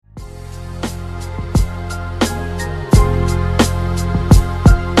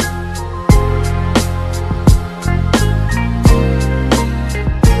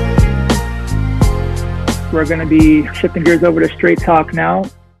we're going to be shifting gears over to Straight Talk now.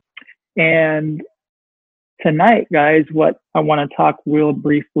 And tonight, guys, what I want to talk real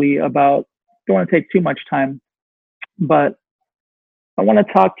briefly about, don't want to take too much time, but I want to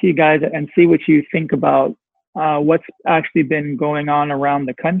talk to you guys and see what you think about what's actually been going on around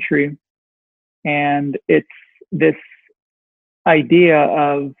the country. And it's this idea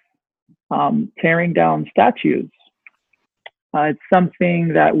of tearing down statues. It's something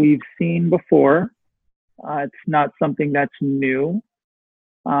that we've seen before. It's not something that's new.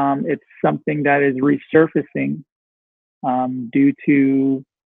 It's something that is resurfacing due to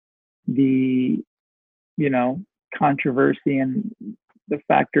the, controversy and the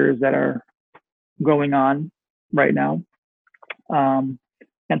factors that are going on right now. And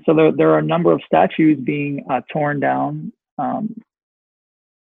so there are a number of statues being torn down,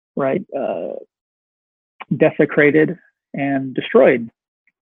 desecrated and destroyed.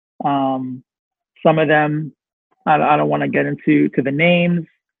 Some of them, I don't want to get into the names,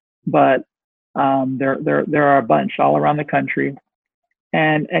 but there are a bunch all around the country,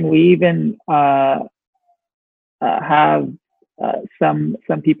 and we even have some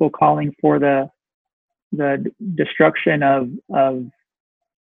people calling for the destruction of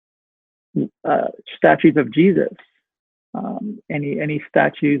statues of Jesus. Any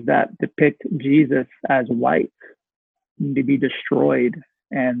statues that depict Jesus as white need to be destroyed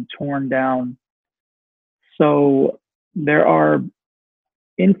and torn down. So there are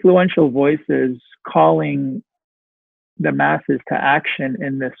influential voices calling the masses to action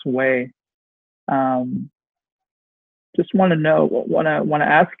in this way. Just want to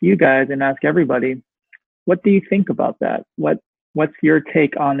ask you guys and ask everybody, what do you think about that? What's your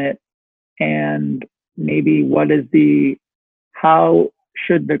take on it? And maybe how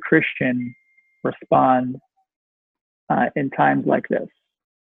should the Christian respond in times like this,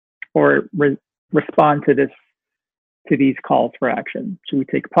 or respond to these calls for action? Should we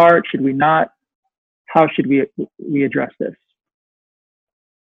take part? Should we not? How should we address this?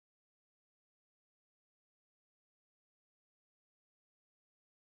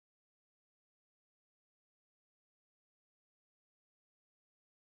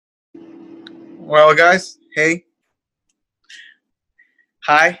 Well, guys, hey,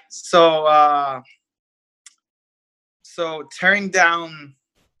 hi. So tearing down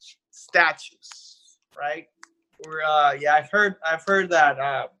statues, right? I've heard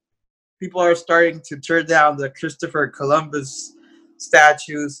that people are starting to tear down the Christopher Columbus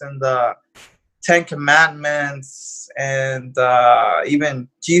statues and the Ten Commandments and even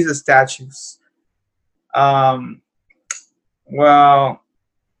Jesus statues. Well,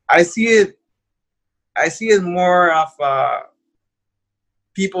 I see it more of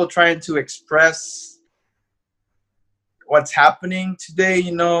people trying to express what's happening today,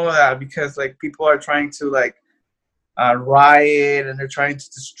 because like people are trying to riot, and they're trying to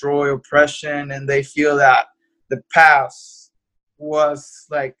destroy oppression, and they feel that the past was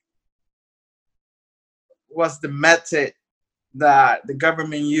the method that the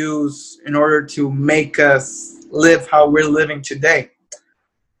government used in order to make us live how we're living today.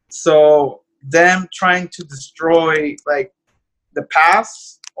 So them trying to destroy the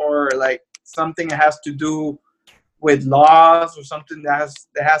past, or something that has to do with laws, or something that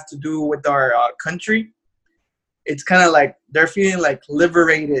has to do with our country, it's kind of like they're feeling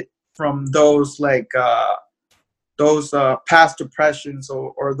liberated from those past oppressions,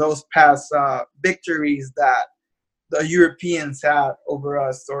 or those past victories that the Europeans had over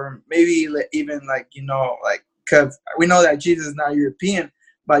us, or maybe even because we know that Jesus is not European,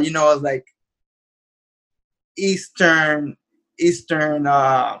 but Eastern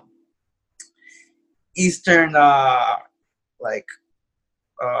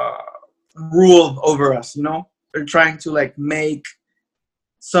rule over us. They're trying to make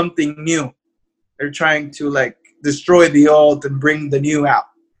something new. They're trying to destroy the old and bring the new out.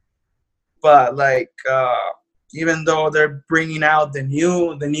 But even though they're bringing out the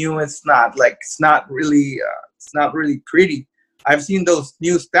new is not it's not really pretty. I've seen those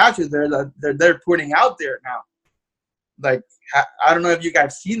new statues they're putting out there now. I don't know if you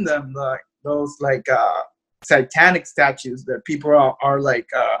guys seen them, those satanic statues that people are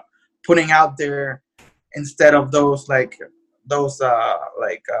putting out there, instead of those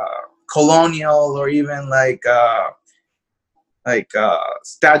colonial, or even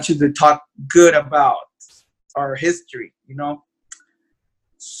statues that talk good about our history,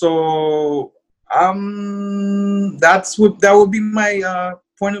 So that would be my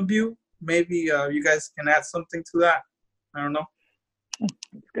point of view. Maybe you guys can add something to that. I don't know.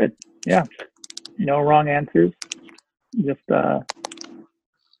 That's good. Yeah. No wrong answers. Just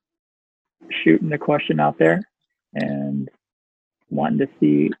shooting the question out there and wanting to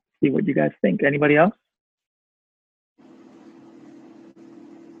see what you guys think. Anybody else?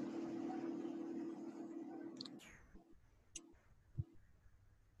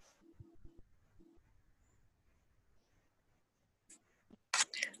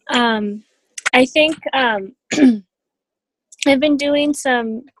 I think I've been doing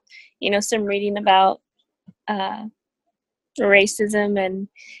some reading about racism,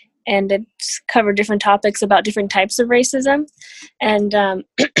 and it's covered different topics about different types of racism. And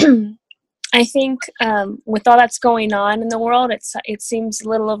I think with all that's going on in the world, it seems a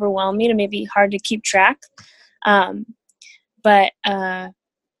little overwhelming and maybe hard to keep track. But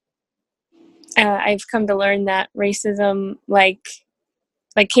I've come to learn that racism, like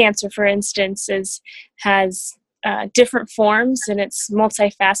cancer, for instance, has different forms, and it's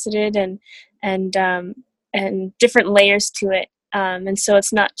multifaceted and different layers to it. And so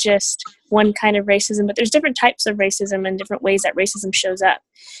it's not just one kind of racism, but there's different types of racism and different ways that racism shows up.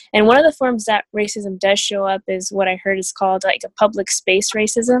 And one of the forms that racism does show up is what I heard is called like a public space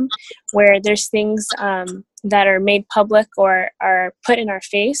racism, where there's things that are made public or are put in our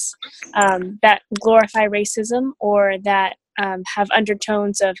face that glorify racism, or that have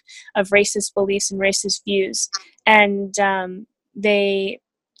undertones of racist beliefs and racist views. And so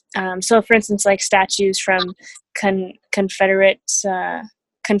for instance, like statues from Confederate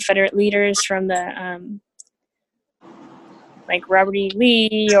leaders from the like Robert E.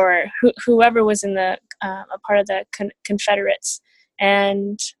 Lee, or whoever was in a part of the Confederates,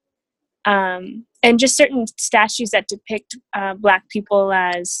 and just certain statues that depict Black people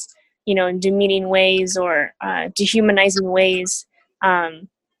as, in demeaning ways or dehumanizing ways. And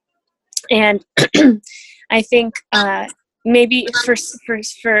I think maybe for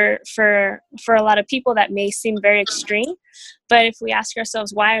a lot of people that may seem very extreme, but if we ask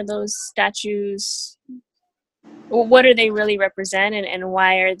ourselves, why are those statues, what do they really represent, and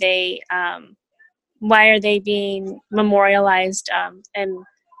why are they being memorialized and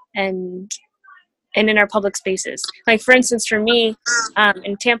in our public spaces? Like, for instance, for me,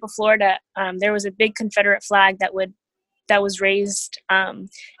 in Tampa, Florida, there was a big Confederate flag that was raised, and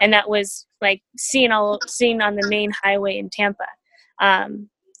that was like seen on the main highway in Tampa. And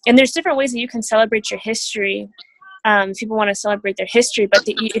there's different ways that you can celebrate your history. People want to celebrate their history, but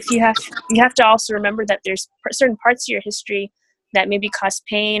you have to also remember that there's certain parts of your history that maybe cause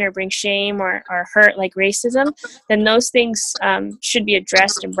pain or bring shame or hurt, like racism. Then those things should be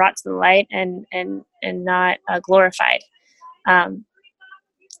addressed and brought to the light and not glorified. And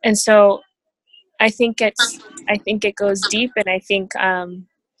so I think it goes deep, and I think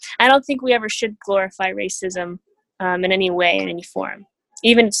I don't think we ever should glorify racism in any way, in any form,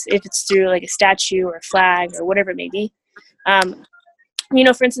 even if it's through like a statue or a flag or whatever it may be.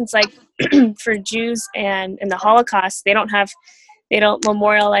 For instance, like for Jews and in the Holocaust, they don't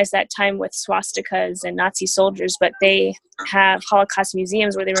memorialize that time with swastikas and Nazi soldiers, but they have Holocaust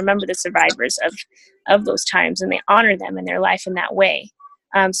museums where they remember the survivors of those times, and they honor them in their life in that way.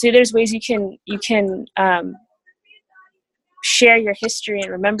 So there's ways you can share your history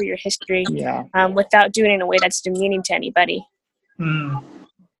and remember your history, without doing it in a way that's demeaning to anybody.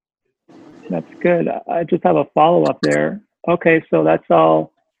 That's good. I just have a follow-up there. Okay, so that's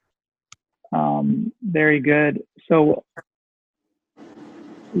all very good. So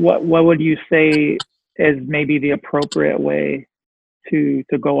what would you say is maybe the appropriate way to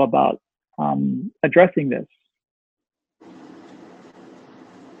go about addressing this?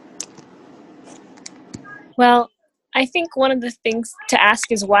 Well, I think one of the things to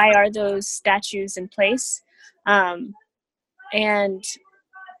ask is, why are those statues in place? I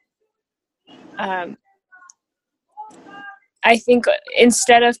think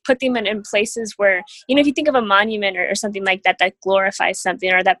instead of put them in places where, if you think of a monument or something like that glorifies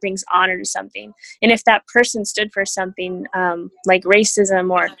something or that brings honor to something, and if that person stood for something like racism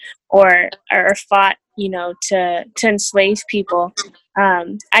or fought, to enslave people,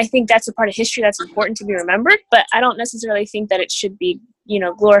 I think that's a part of history that's important to be remembered, but I don't necessarily think that it should be,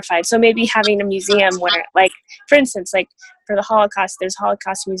 glorified. So maybe having a museum where, like, for instance, like for the Holocaust, there's a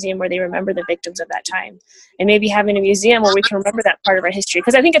Holocaust museum where they remember the victims of that time. And maybe having a museum where we can remember that part of our history.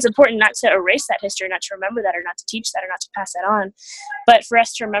 Because I think it's important not to erase that history, not to remember that, or not to teach that, or not to pass that on, but for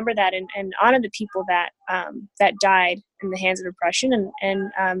us to remember that and honor the people that died in the hands of oppression,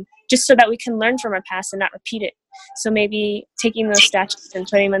 and just so that we can learn from our past and not repeat it. So maybe taking those statues and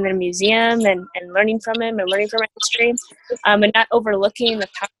putting them in a museum and learning from them and learning from our history, and not overlooking the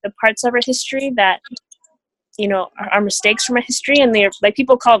parts of our history that, are mistakes from our history. And they're, like,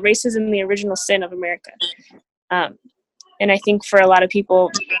 people call racism the original sin of America. And I think for a lot of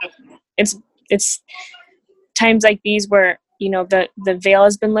people, it's times like these where, you know, the veil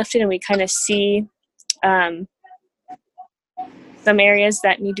has been lifted and we kind of see some areas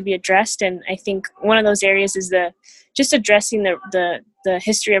that need to be addressed. And I think one of those areas is just addressing the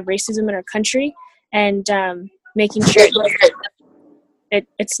history of racism in our country, and making sure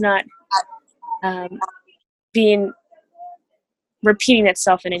it's not being repeating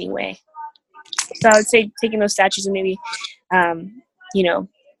itself in any way. So I would say taking those statues and maybe, you know,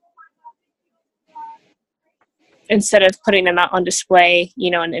 instead of putting them out on display,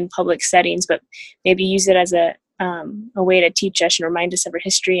 you know, in public settings, but maybe use it as a way to teach us and remind us of our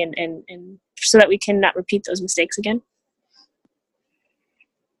history, and so that we can not repeat those mistakes again.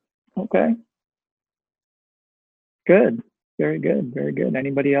 Okay. Good. Very good. Very good.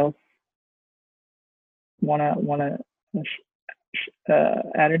 Anybody else wanna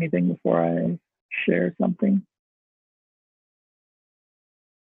add anything before I share something?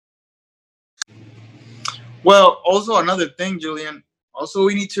 Well, also another thing, Julian. Also,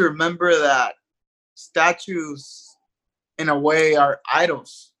 we need to remember that statues, in a way, are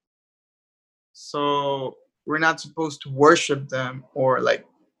idols. So we're not supposed to worship them or like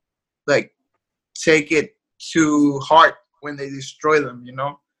take it to heart when they destroy them. You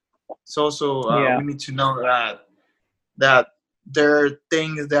know. So also we need to know that there are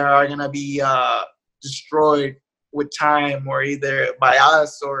things that are gonna be destroyed with time, or either by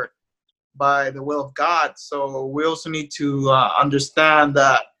us or by the will of God. So we also need to understand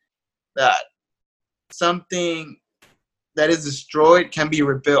that something that is destroyed can be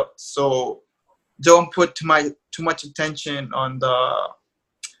rebuilt. So don't put too much attention on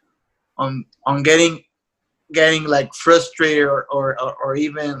getting like frustrated or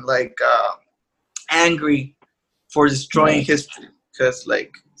even like angry for destroying history, because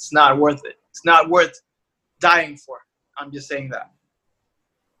like it's not worth it. It's not worth dying for. I'm just saying that.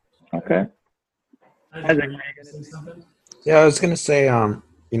 Okay. Yeah, I was gonna say,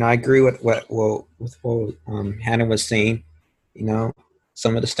 you know, I agree with what Hannah was saying. You know,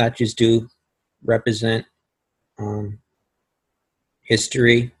 some of the statues do represent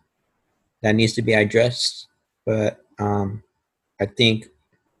history that needs to be addressed, but I think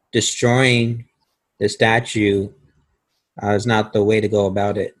destroying the statue is not the way to go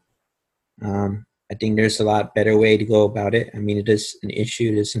about it. I think there's a lot better way to go about it. I mean, it is an issue.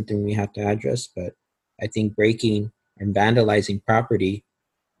 It is something we have to address, but I think breaking and vandalizing property,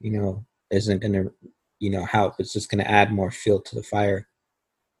 you know, isn't going to, you know, help. It's just going to add more fuel to the fire.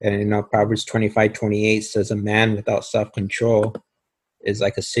 And, you know, Proverbs 25:28 says, a man without self-control is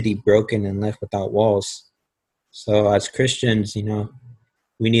like a city broken and left without walls. So as Christians, you know,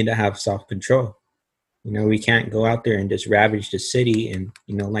 we need to have self-control. You know, we can't go out there and just ravage the city and,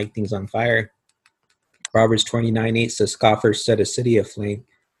 you know, light things on fire. Proverbs 29:8 says, scoffers set a city aflame,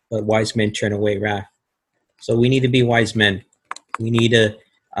 but wise men turn away wrath. So we need to be wise men. We need to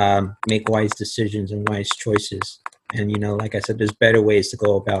make wise decisions and wise choices. And, you know, like I said, there's better ways to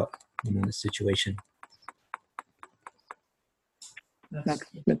go about, you know, the situation.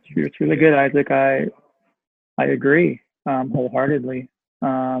 That's really good, Isaac. I agree wholeheartedly.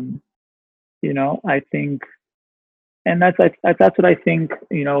 You know, I think, and that's what I think.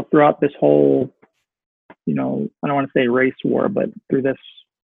 You know, throughout this whole, you know, I don't want to say race war, but through this,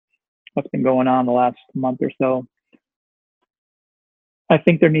 what's been going on the last month or so, I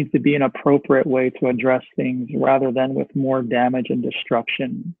think there needs to be an appropriate way to address things rather than with more damage and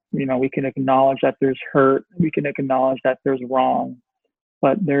destruction. You know, we can acknowledge that there's hurt, we can acknowledge that there's wrong,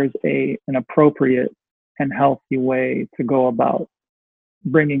 but there's an appropriate and healthy way to go about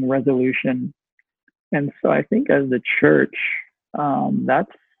bringing resolution. And so I think as the church,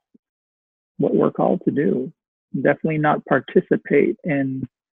 that's what we're called to do. Definitely not participate in,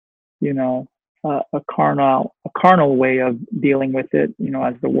 you know, a carnal way of dealing with it, you know,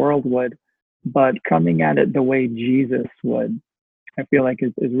 as the world would, but coming at it the way Jesus would, I feel like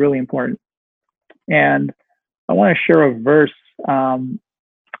is really important. And I want to share a verse out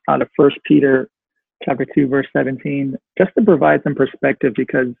of 1 Peter chapter 2, verse 17, just to provide some perspective,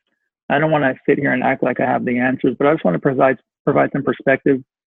 because I don't want to sit here and act like I have the answers, but I just want to provide some perspective.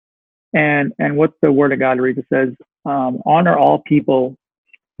 And what the Word of God reads, it says, honor all people,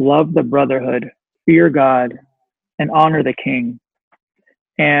 love the brotherhood, fear God, and honor the king.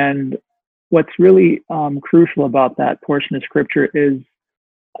 And what's really crucial about that portion of scripture is,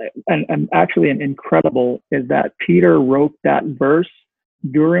 and actually an incredible, is that Peter wrote that verse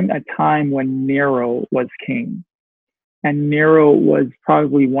during a time when Nero was king. And Nero was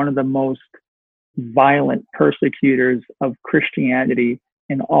probably one of the most violent persecutors of Christianity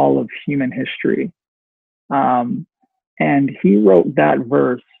in all of human history. And he wrote that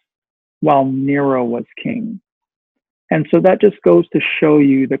verse while Nero was king. And so that just goes to show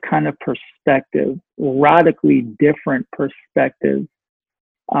you the kind of perspective, radically different perspective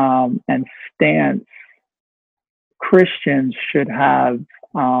and stance Christians should have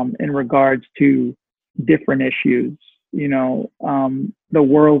in regards to different issues. You know, the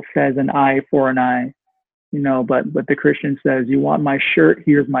world says an eye for an eye, you know, but the Christian says, you want my shirt,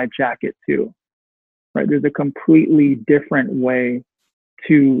 here's my jacket too, right? There's a completely different way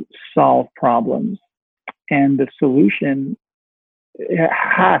to solve problems. And the solution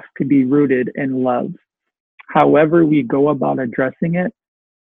has to be rooted in love. However we go about addressing it,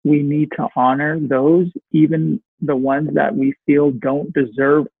 we need to honor those, even the ones that we feel don't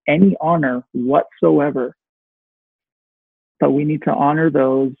deserve any honor whatsoever. But we need to honor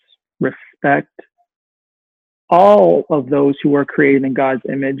those, respect all of those who are created in God's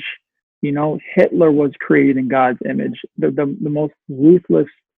image. You know, Hitler was created in God's image. The most ruthless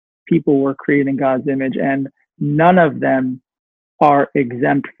people were created in God's image, and none of them are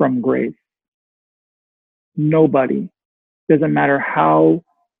exempt from grace. Nobody. Doesn't matter how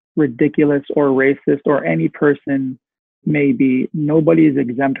ridiculous or racist or any person may be, nobody is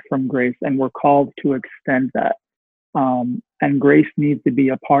exempt from grace, and we're called to extend that. And grace needs to be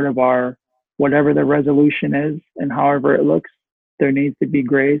a part of our, whatever the resolution is and however it looks, there needs to be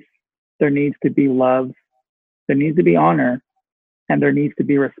grace, there needs to be love, there needs to be honor, and there needs to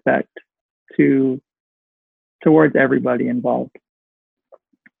be respect towards everybody involved.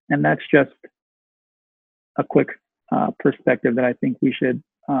 And that's just a quick perspective that I think we should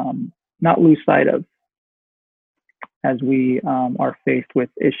not lose sight of as we are faced with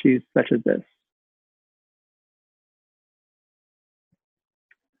issues such as this.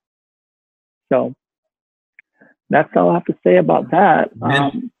 So that's all I have to say about that.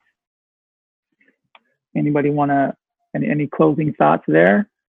 Anybody want to, any closing thoughts there?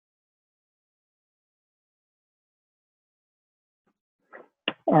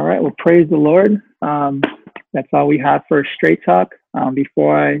 All right, well, praise the Lord. That's all we have for Straight Talk.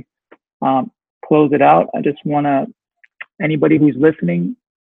 Before I close it out, I just want to, anybody who's listening,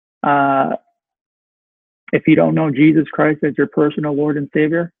 if you don't know Jesus Christ as your personal Lord and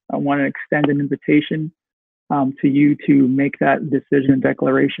Savior, I want to extend an invitation to you to make that decision and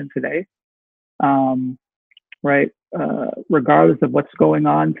declaration today. Right? Regardless of what's going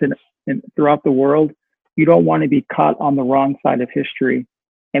on throughout the world, you don't want to be caught on the wrong side of history.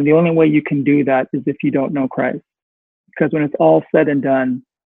 And the only way you can do that is if you don't know Christ. Because when it's all said and done,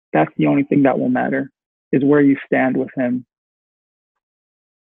 that's the only thing that will matter, is where you stand with him.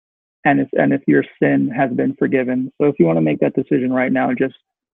 And if your sin has been forgiven. So if you want to make that decision right now, just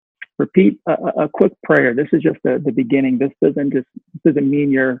repeat a quick prayer. This is just the beginning. This doesn't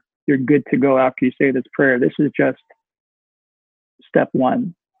mean you're good to go after you say this prayer. This is just step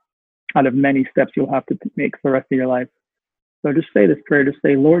one out of many steps you'll have to make for the rest of your life. So just say this prayer. Just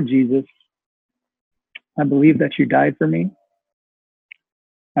say, Lord Jesus, I believe that you died for me.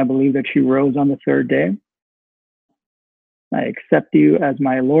 I believe that you rose on the third day. I accept you as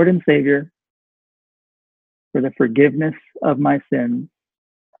my Lord and Savior for the forgiveness of my sins.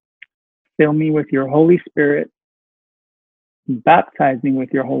 Fill me with your Holy Spirit. Baptize me with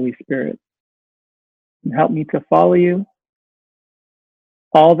your Holy Spirit. And help me to follow you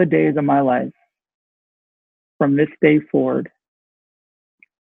all the days of my life. From this day forward,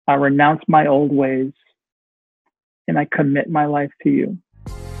 I renounce my old ways and I commit my life to you.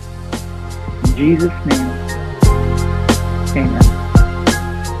 In Jesus' name, amen.